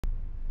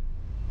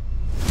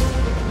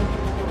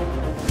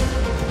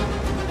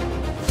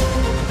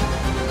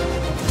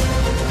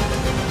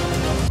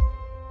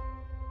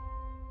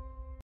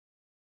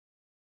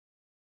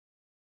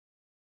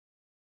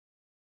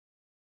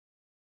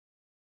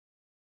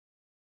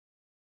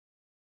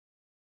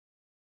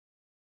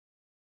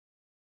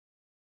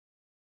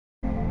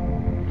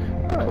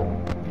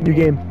New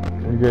game.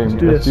 New game.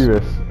 Let's do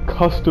this.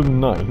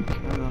 Custom night.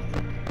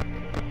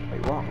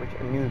 Wait, what?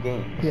 A new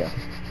game? Yeah.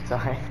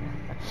 Sorry.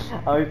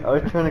 I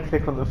was trying to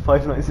click on the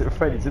Five Nights at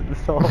Freddy's at the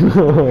top.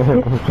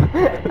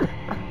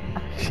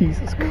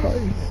 Jesus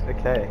Christ.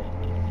 Okay.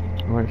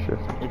 Night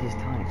shift. It is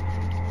time.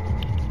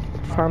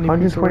 Family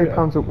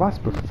 £120 a week. That's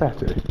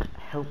pathetic.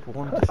 Help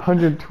wanted.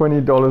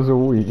 $120 a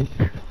week.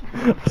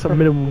 That's a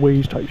minimum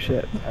wage type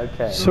shit.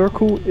 Okay.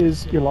 Circle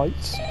is your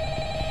lights.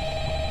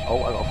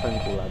 Oh, I got a phone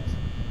call, lads.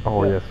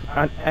 Oh yes.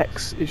 And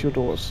X is your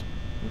doors.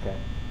 Okay.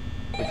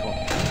 Which one?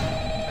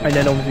 And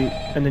then obviously,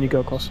 and then you go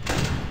across.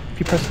 If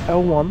you press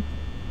L1,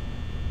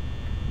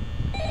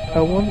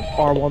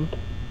 R1,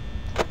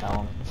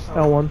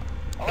 L1,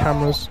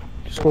 cameras,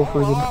 just scroll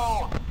through them.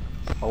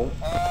 Oh.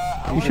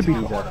 You should be.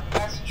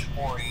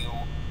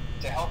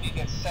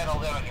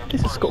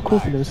 This is Scott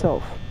Cawthon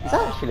himself. Is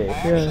that actually?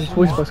 Yeah, it's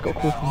voiced by Scott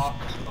Cawthon.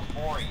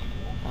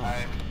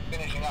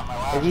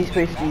 Is he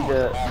supposed to be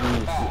the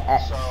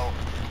ex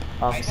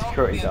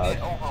security guard?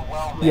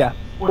 Yeah.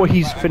 Well,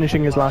 he's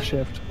finishing his last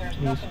shift.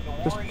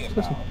 Just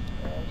listen.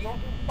 You'll do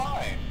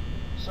fine.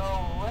 So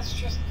let's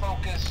just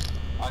focus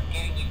on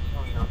getting you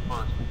through your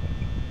first week,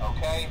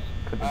 okay?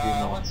 Couldn't agree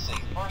more. Let's see.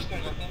 First,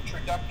 there's an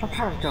introductory. My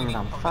parents coming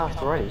down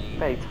fast already.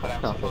 Very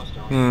touch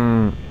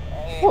nothing.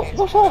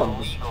 What's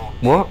on?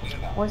 What?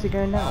 Why is it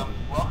going down?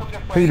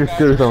 He just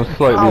goes down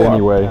slightly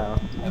anyway.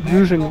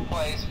 Using.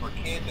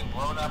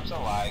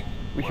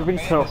 We should really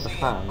turn off the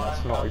fan.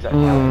 That's not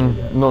exactly how we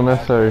do it. Not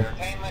necessary.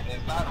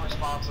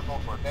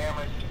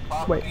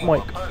 Wait,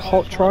 Mike.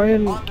 Try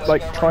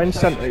and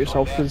center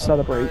yourself to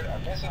celebrate,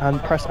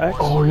 and press X.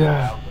 Oh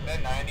yeah.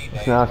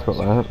 Yeah, that's got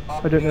that.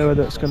 I don't know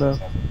whether it's gonna.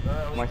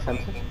 My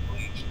center?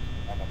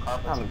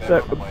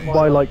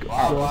 By like,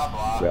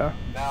 yeah.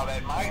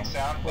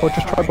 Or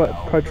just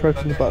try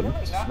pressing the button.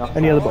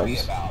 Any other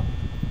buttons?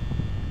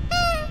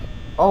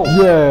 Oh.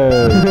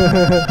 Yeah.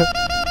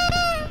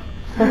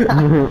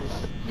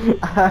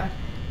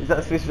 Is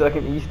that supposed to be like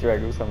an Easter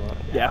egg or something?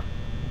 Yeah.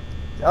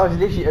 Oh, it's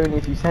literally only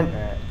if you center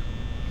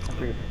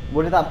it.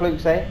 What did that bloke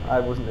say? I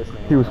wasn't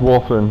listening. He was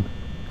waffling.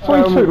 So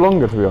he took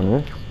longer, to be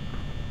honest.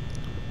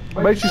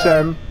 Basically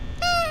saying,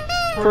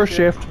 first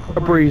shift, a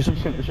breeze. You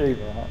shouldn't have showed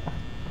that.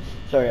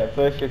 Sorry, yeah,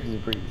 first shift is a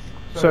breeze.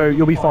 So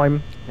you'll be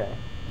fine. Okay.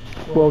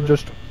 Well,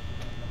 just.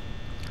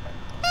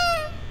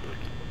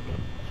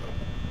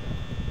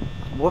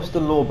 What's the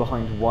law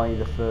behind why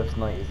the first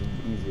night is the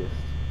easiest?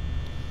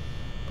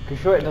 Because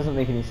sure, it doesn't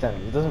make any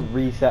sense. It doesn't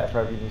reset for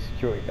every new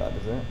security guard,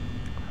 does it?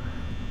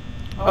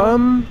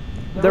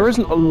 There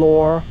isn't a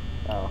lore.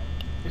 Oh.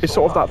 It's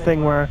sort of that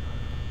thing where,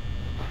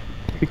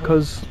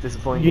 because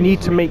you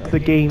need to make the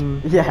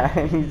game. Yeah,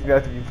 it needs to be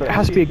able to be played. It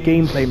has to be a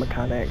gameplay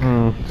mechanic.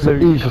 So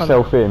ease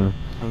yourself in.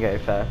 Okay,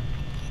 fair.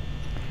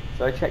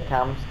 So I check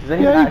cams. Does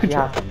anything actually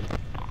happen?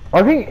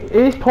 I think it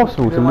is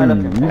possible to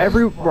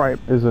lose. Right.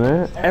 Isn't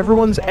it?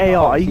 Everyone's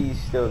AI. He's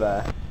still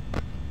there.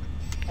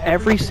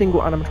 Every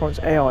single animatronic's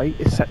AI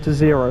is set to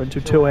 0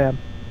 until 2 AM.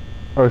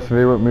 Oh, so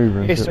they won't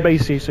move. It's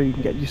basically so you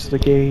can get used to the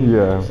game.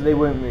 Yeah. So they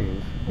won't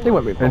move. They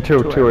won't move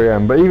until 2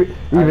 AM. But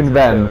even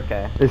then,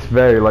 it's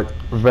very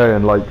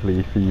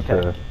unlikely for you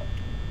to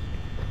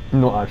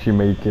not actually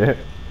make it.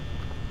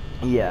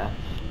 Yeah.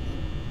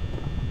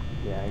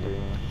 Yeah, I agree.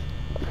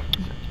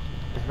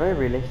 It's very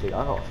realistic.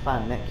 I got a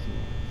fan next to me,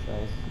 so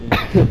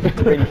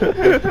it's really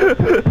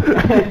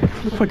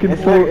fucking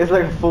it's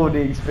like a 4D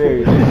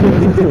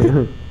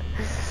experience.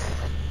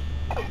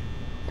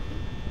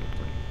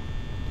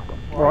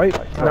 Right,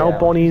 now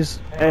Bonnie's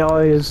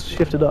AI is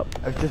shifted up.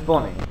 Oh, just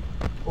Bonnie?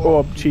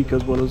 Or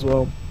Chica's one as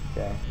well.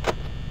 Okay.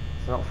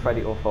 It's not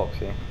Freddy or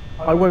Foxy.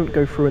 I won't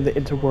go through in the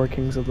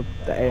interworkings of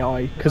the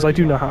AI, because I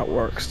do know how it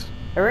works.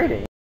 Oh,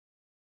 really?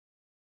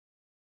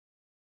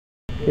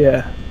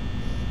 Yeah.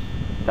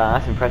 Damn,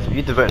 that's impressive.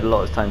 You devoted a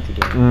lot of time to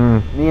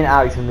game. Me and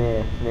Alex are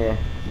mere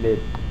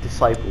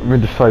disciples. We're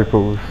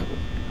disciples.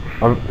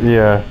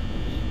 Yeah.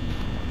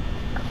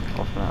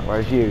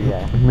 Whereas you,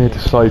 yeah. Mere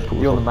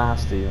disciples. You're the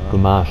master, you are. The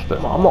master.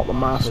 I'm not the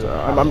master.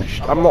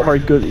 I'm not very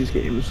good at these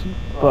games,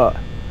 but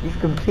you've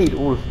completed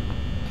all of them.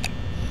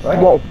 Right?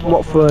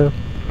 What for?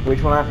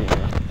 Which one have you?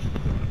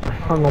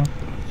 Hang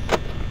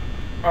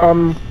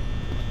on.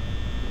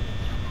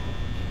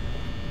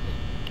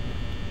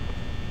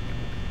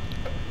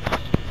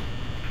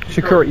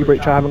 Security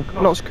breach. I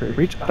haven't. Not security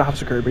breach. I have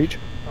security breach.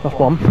 That's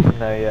one.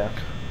 No, yeah.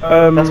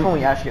 That's when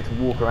we actually get to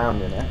walk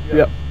around in it.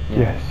 Yep. Yeah.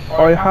 Yes.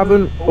 I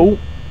haven't. Oh,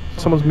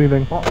 someone's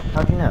moving. What?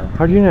 How do you know?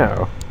 How do you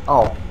know?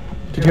 Oh.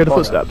 Did you hear the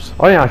footsteps?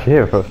 I didn't actually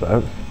hear the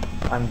footsteps.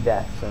 I'm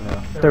deaf, so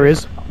no. There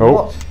is. Oh.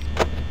 What?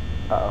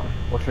 Uh oh.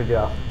 What should we do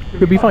after?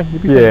 You'll be fine.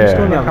 You'll be fine. Yeah. You're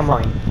still on the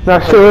camera. Fine. No,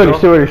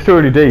 it's still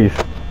early days.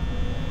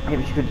 Yeah,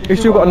 but you could. You've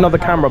still got another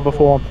camera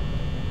before.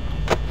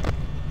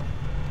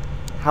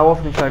 How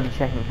often should I be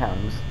checking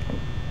cams?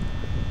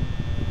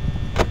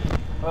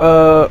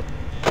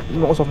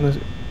 Not as often as.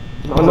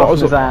 Not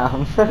as I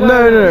am.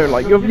 No.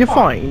 Like you're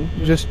fine.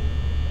 You just.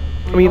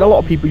 I mean, a lot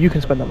of people you can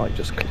spend the night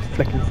just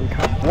flicking through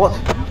cams. What?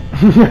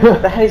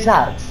 The hell is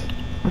that?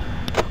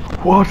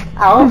 What?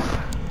 Alf?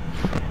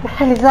 The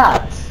hell is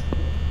that?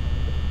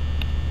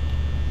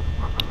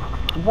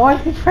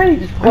 Why did Freddy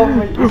just pop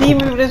me? Is he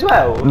moving as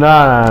well?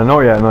 Nah, not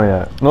yet.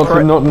 Not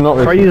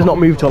Freddy does not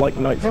move till like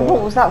Then nightfall.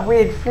 what was that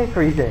weird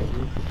flickery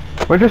thing?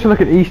 We're just like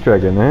an Easter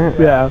egg in it.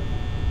 Yeah.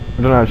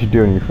 We don't actually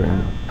do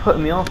anything.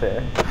 Putting me off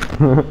here.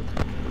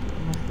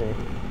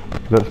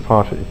 Let's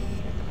party.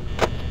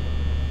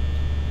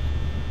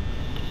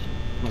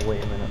 Oh,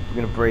 wait a minute, we're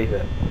gonna breathe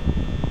it.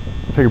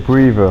 Take a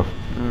breather.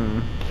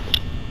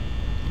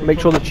 Make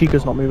sure the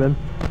Chica's not moving.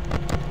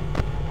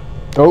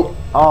 Oh.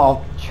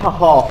 Oh, chuck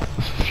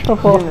off.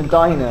 Shut We're in the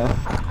diner.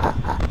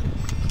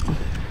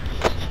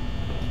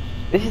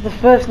 This is the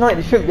first night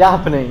this shouldn't be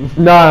happening.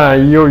 Nah,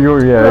 you'll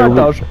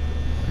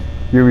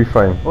be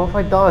fine. What if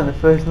I die on the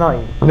first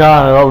night? No,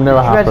 that will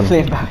never happen. Dreadfully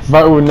embarrassing.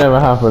 That will never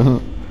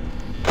happen.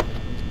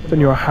 Then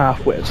you're a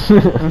half-wit.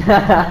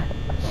 I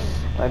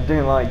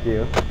do like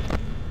you.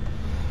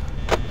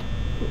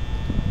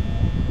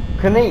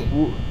 Can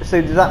he? So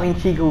does that mean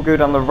Chica will go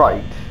down the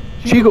right?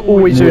 Chica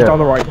always goes down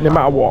the right, no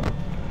matter what.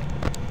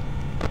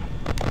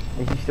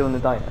 Is he still in the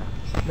diner?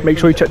 Make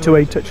sure you check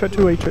 2A, check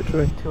 2A, check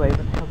 2A. 2A, what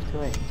the hell's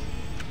 2A?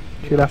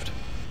 To your left.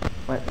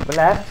 Wait, we're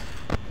left?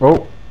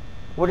 Oh.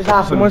 What just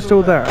happened? Someone's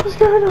still there. What's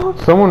going on?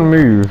 Someone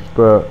moved,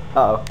 but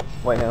Uh oh,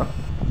 wait no.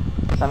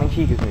 Does that mean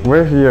Chica's moving?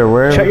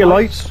 where? Check your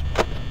lights.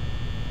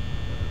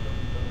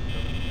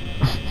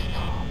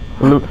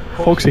 Look.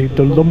 Foxy,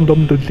 dum dum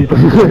dum dum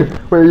dum.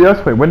 Wait,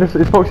 yes, wait. When is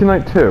Foxy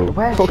Night 2?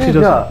 Where's Foxy Chica?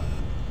 doesn't.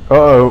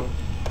 Uh-oh.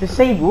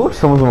 Disabled?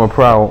 Someone's on my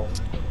prowl.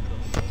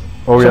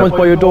 Oh Someone's yeah.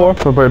 by your door.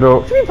 Someone's by your door.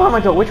 What do you mean by my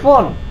door? Which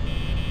one?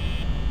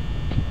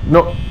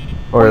 No. What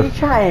Oh are you yes.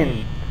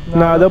 chatting?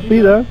 Nah, they'll be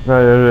there.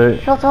 No, yeah.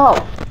 Shut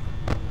up!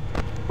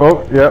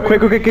 Oh, yeah.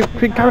 Quick,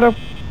 camera down.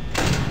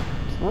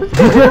 What's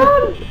going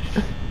on?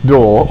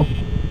 Door.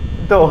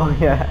 Door,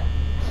 yeah.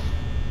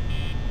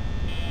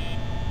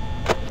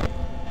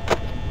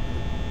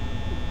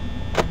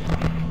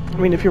 I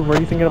mean, if you're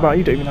really thinking about it,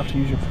 you don't even have to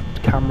use your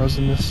cameras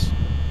in this.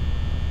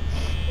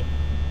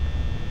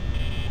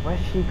 Where's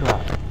Chica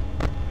at?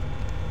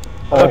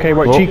 Okay,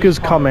 right, oh. Chica's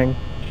coming.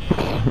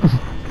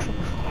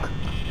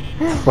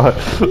 But,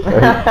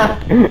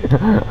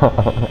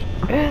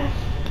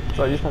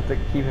 So I just have to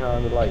keep an eye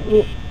on the light.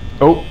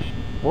 oh.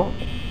 What?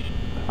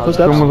 What's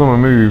that? Someone's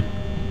on the move.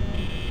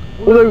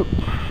 Although,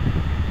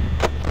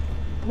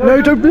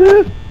 no, don't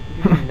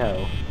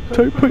No.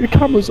 don't put your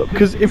cameras up,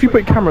 because if you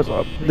put cameras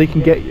up, they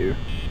can get you.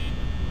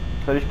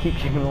 So I just keep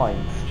checking lights.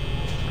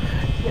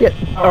 Yeah.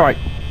 All right.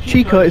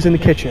 Chica is in the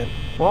kitchen.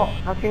 What?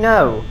 How do you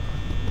know?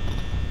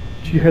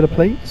 Do you hear the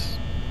plates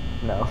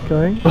No.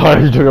 going? I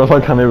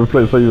can't even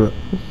play it either.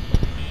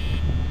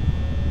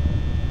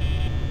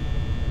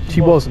 She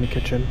was in the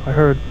kitchen. I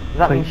heard Does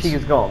that mean plates.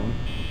 Chica's gone?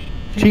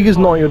 Chica's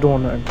not at your door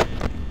now.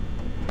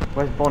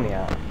 Where's Bonnie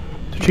at?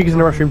 So Chica's in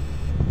the restroom.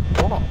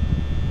 What?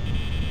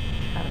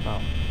 Chat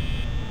about.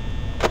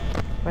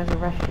 Where's the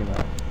restroom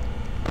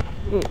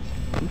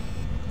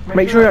at?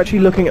 Make sure you're actually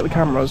looking at the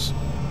cameras.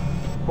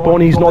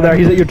 Bonnie's not there.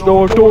 He's at your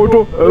door.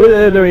 Oh,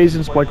 there he is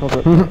in supply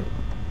closet.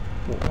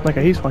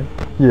 Okay, he's fine.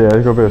 Yeah,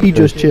 he's got a bit of He's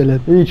just chilling.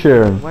 He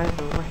cheering. Where's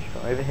the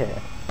restaurant? Over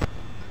here.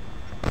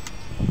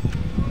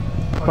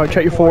 Right,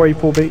 check your 4A,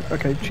 4B.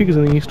 Okay, Chica's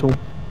in the east hall.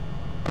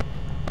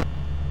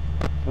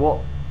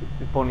 What?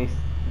 Bonnie's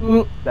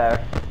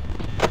there.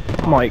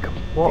 Mike,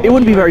 What? it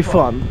wouldn't be very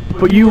fun,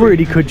 but you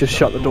really could just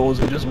shut the doors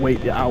and just wait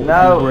it out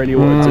No. if you really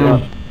wanted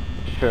to.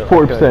 True.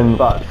 40%.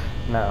 But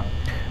no.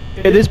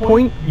 At this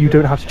point, you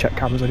don't have to check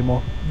cameras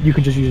anymore. You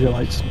can just use your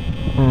lights.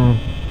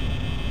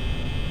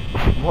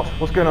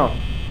 What's going on?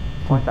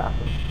 Why did that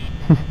happen?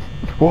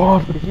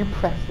 What? Did you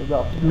press the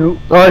button? Nope.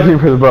 Oh, I didn't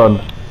press the button.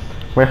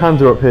 My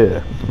hands are up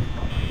here.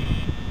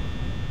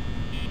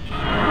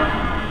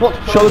 What?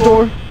 Shut the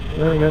door.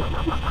 There you go.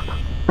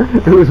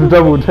 It was a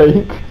double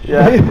take.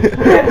 Yeah.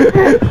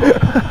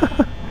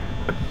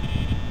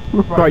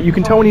 Right, you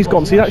can tell when he's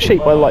gone. See that shape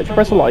by the light? If you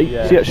press the light,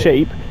 Yeah. see that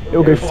shape?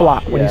 It'll go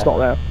flat when he's Yeah. not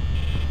there.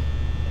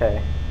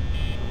 Okay.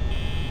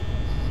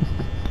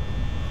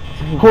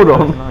 Hold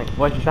on.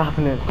 What is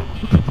happening?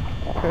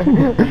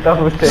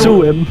 Double take.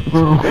 Saw him.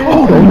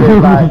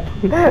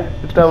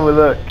 Double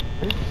look.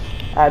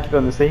 I had to go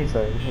on the safe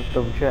zone. Let's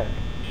double check.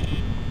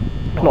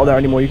 Not there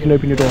anymore. You can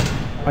open your door.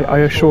 I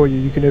assure you,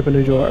 you can open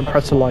the door and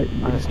press the light.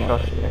 I don't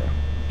trust you.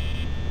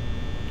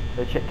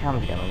 So check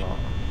cams again or not?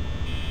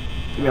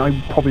 I mean, I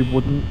probably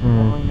wouldn't.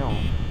 Why not?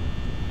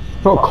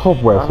 It's not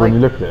cobwebs when you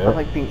look at it. I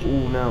like being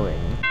all-knowing.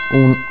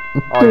 Oh,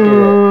 I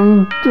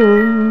get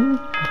it.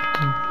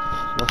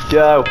 Let's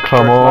go.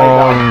 Come First light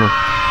on.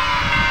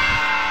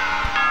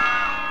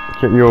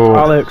 Get your...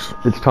 Alex.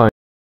 It's time.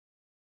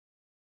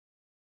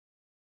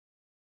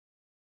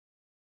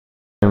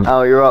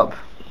 Oh, you're up.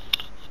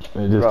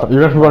 It is Right. time.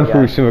 You're going to have to run Yeah.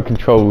 through some of the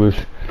controls.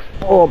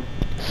 Oh,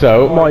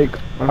 So... Mike,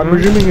 I'm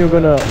presuming you're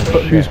gonna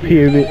put who's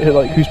POV,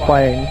 like who's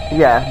playing.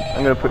 Yeah,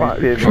 I'm gonna put Right,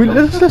 these should we,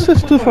 beers let's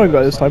do the phone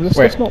guy this time.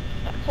 Let's not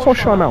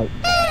show him out.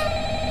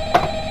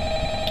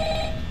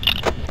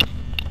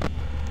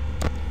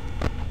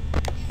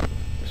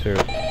 So...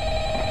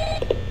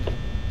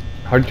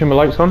 How do you turn the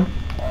lights on?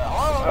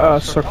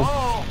 Circle.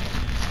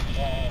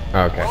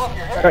 Oh, okay.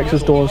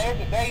 Access doors.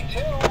 Day 2.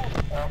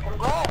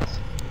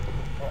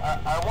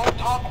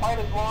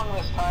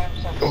 this time,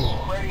 since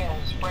Freddy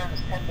and his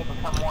friends tend to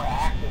become more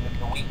active as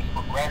the week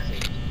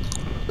progresses,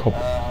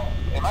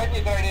 it might be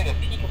a good idea to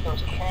peek at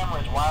those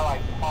cameras while I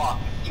talk,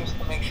 just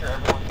to make sure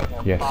everyone's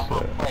in their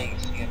proper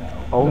place, you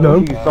know. Oh no.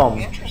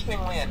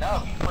 Interestingly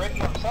enough, Freddy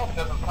himself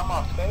doesn't come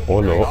on stage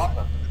very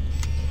often.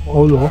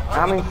 Oh no.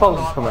 How many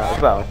Foxes come out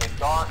as well?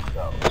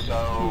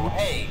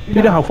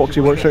 You know how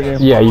Foxy works, don't you?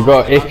 Yeah, you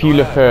got. If you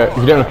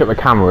don't look at the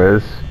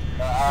cameras.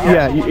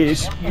 Yeah,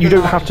 you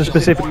don't have to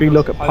specifically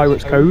look at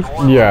Pirate's Cove.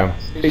 Yeah.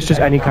 It's just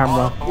any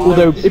camera.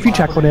 Although if you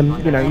check on him,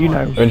 you know.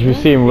 And if you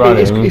see him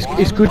running.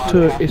 It's good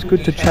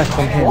to check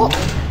on him.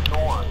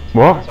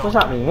 What? What's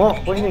that mean?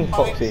 What do you mean,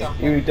 Foxy?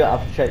 You don't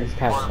have to check his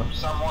camera.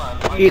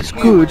 It's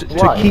good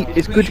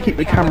to keep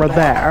the camera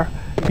there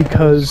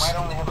because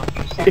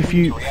if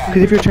you're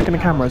checking the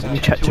cameras and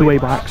you check 2A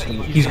by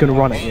accident, he's going to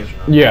run at you.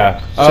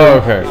 Yeah.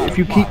 So okay. if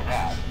you keep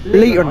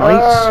later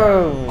nights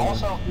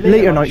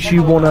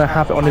you want to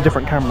have it on a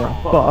different camera,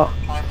 but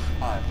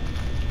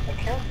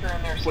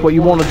what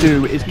you want to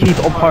do is keep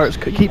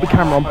the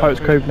camera on Pirate's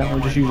Cove now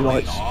and just use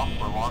lights.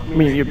 I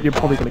mean, you're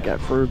probably going to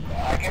get through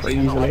pretty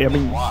easily. I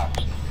mean.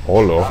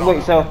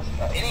 Wait, so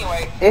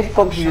if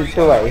Foxy's at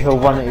 2A, he'll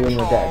run at you when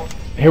you're dead.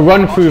 He'll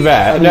run through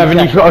there. No, then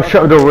you've got to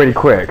shut the door really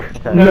quick.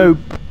 Okay. No,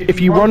 if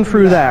you run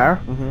through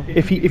there,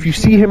 if you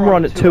see him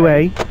run at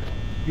 2A,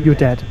 you're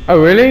dead. Oh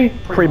really?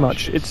 Pretty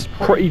much. It's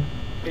pretty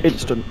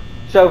instant.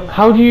 So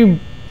how do you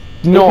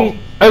not?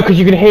 Oh, because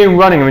you can hear him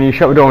running when you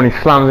shut the door and he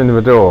slams into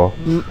the door.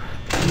 No,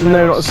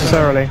 not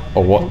necessarily.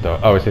 Oh what the?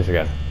 Oh, it's this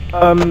again.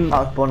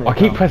 I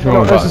keep pressing the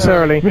wrong button. Not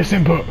necessarily. Miss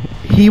input.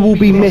 He will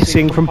be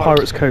missing from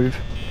Pirate's Cove.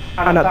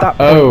 And at that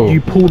point,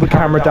 you pull the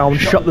camera down,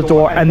 shut the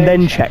door, and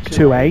then check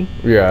 2A.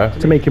 Yeah.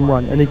 To make him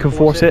run, and he can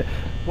force it.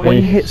 When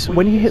he hits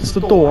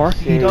the door,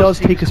 he does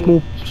take a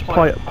small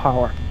supply of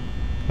power.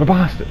 The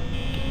bastard.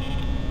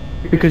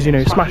 Because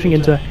smashing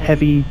into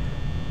heavy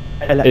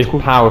electrical.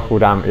 It's powerful,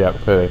 damn. Yeah,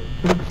 clearly.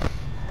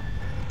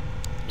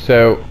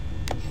 So.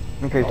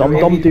 Okay. So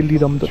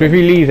if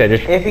he leaves there,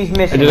 just if he's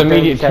missing, just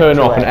immediately turn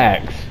off an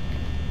X.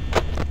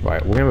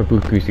 Right, we're gonna have a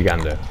goosey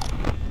gander.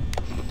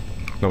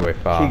 Not very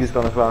far. Chica's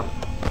gone as well.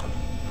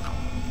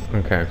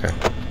 Okay.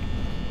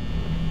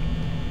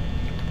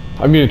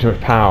 I'm using too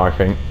much power, I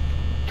think.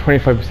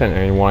 25%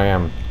 only 1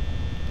 AM.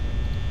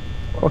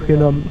 Fucking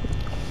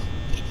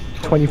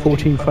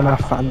 2014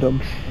 FNAF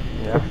fandom.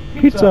 Yeah.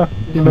 Pizza.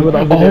 You remember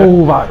that video?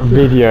 Oh, that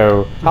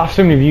video. That's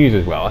so many views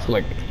as well. That's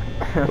like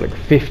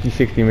 50,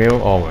 60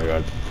 mil. Oh my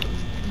god.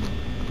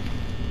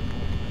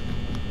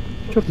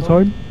 Check the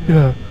time.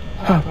 Yeah.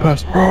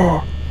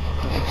 1:30.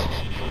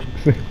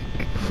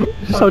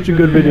 Such a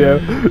good video.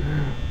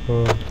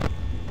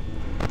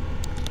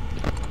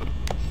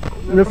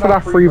 In the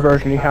FNAF 3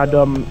 version, he had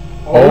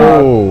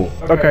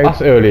okay.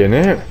 That's early, isn't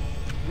it?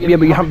 Yeah,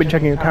 but you haven't been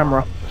checking your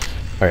camera.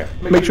 Okay.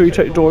 Make sure you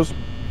check the doors.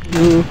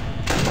 Oh,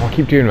 I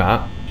keep doing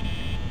that.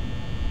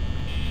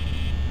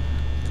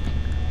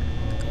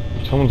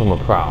 Someone's on the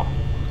prowl.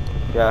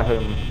 Yeah,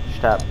 whom?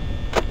 Stab.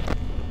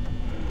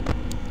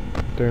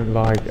 Don't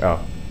like. Oh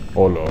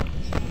lord.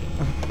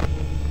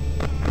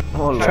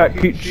 Check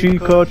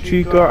Chica,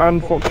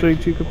 and Foxy.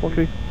 Chica,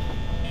 Foxy.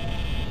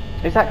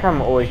 Is that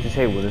camera always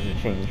disabled? Or does it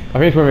change? I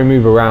think it's when we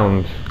move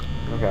around.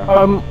 Okay.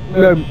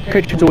 No,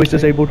 kitchen's always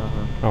disabled.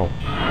 Oh.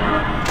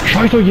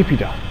 Scheiß doch Yippie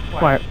da.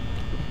 Right.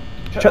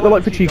 Check the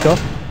light for Chica.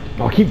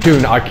 Oh, I keep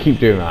doing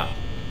that.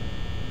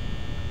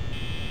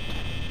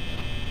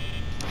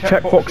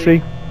 Check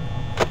Foxy.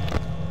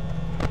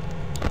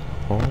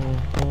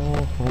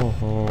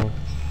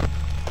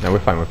 No, we're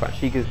fine.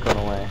 Chica's gone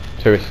away.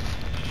 So it's.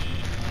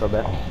 For a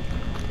bit.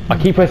 I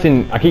keep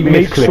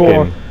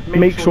misclicking.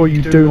 Make sure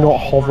you do not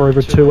hover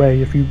over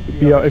 2A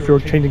if you're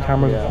changing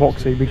cameras with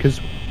Foxy, because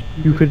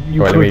you could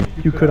actually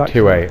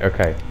 2A.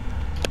 Okay.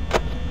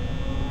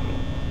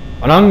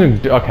 And I'm gonna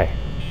do. Okay.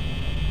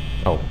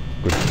 Oh,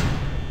 good.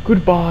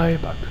 Goodbye.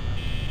 Back.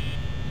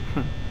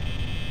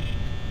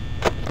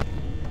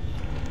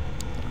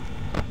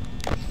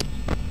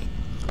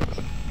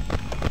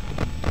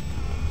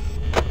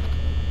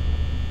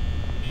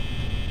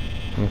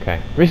 Okay.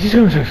 This is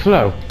going so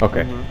slow.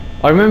 Okay.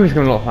 I remember it's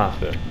going a lot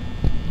faster.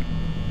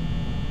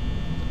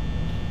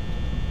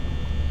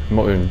 I'm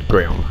not doing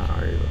great on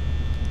power either.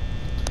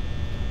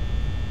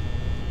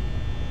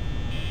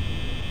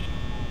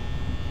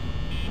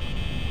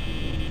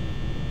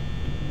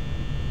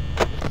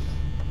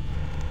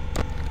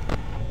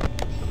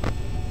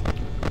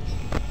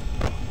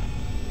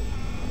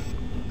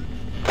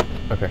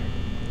 Okay.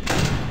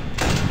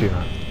 Do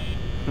that.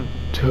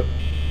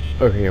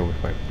 Okay, yeah, we're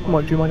fine.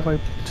 Mike, do you mind if I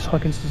just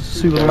hug into the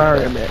Super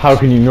Mario mix? How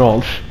can you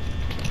not?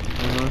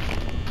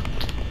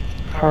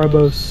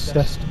 Haribo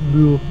Cest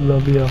Blue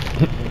Lavia.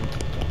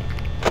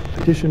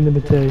 Edition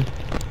Limited.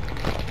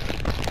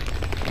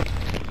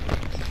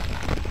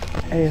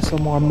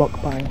 ASMR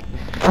mukbang.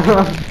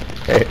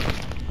 Hey.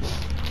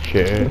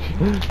 Shit.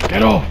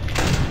 Get off!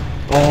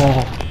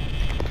 Oh.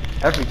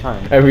 Every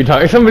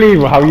time. It's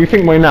unbelievable how you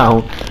think by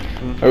now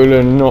I will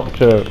learn not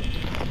to.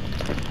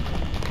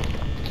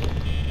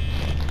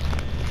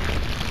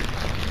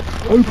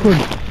 Open!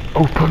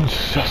 Open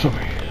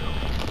sesame.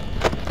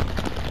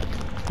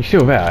 He's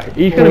still there.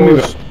 He's gonna move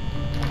it.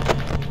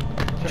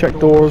 Check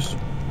doors.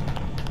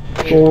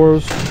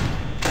 Doors.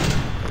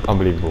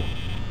 Unbelievable.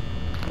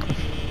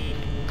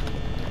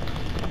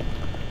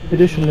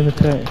 Edition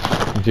limited.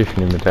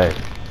 Edition limited.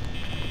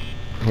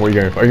 What are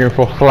you going for? Are you going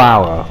for a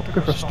flower?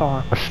 Go for a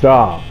star. A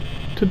star.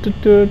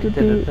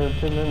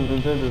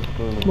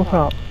 Look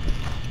up.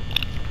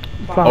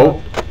 Flower.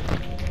 Oh.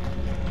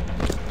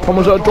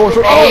 Someone's at the door.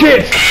 Oh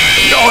shit!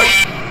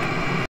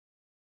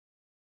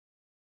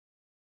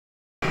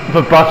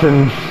 The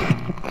buttons.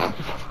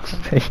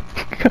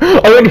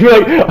 I went for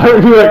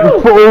like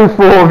all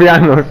four of the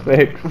animal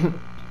sticks.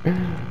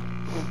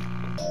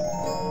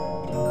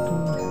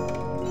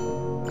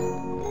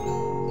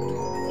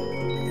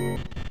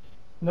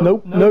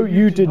 Nope, no,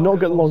 you did not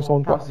get the long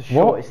song. That was the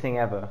shortest thing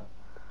ever.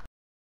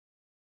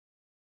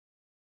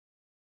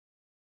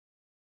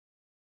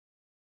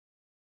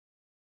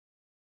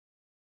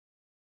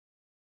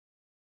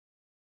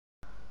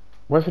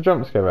 Where's the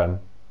jump scare then?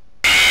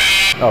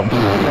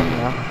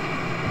 Oh.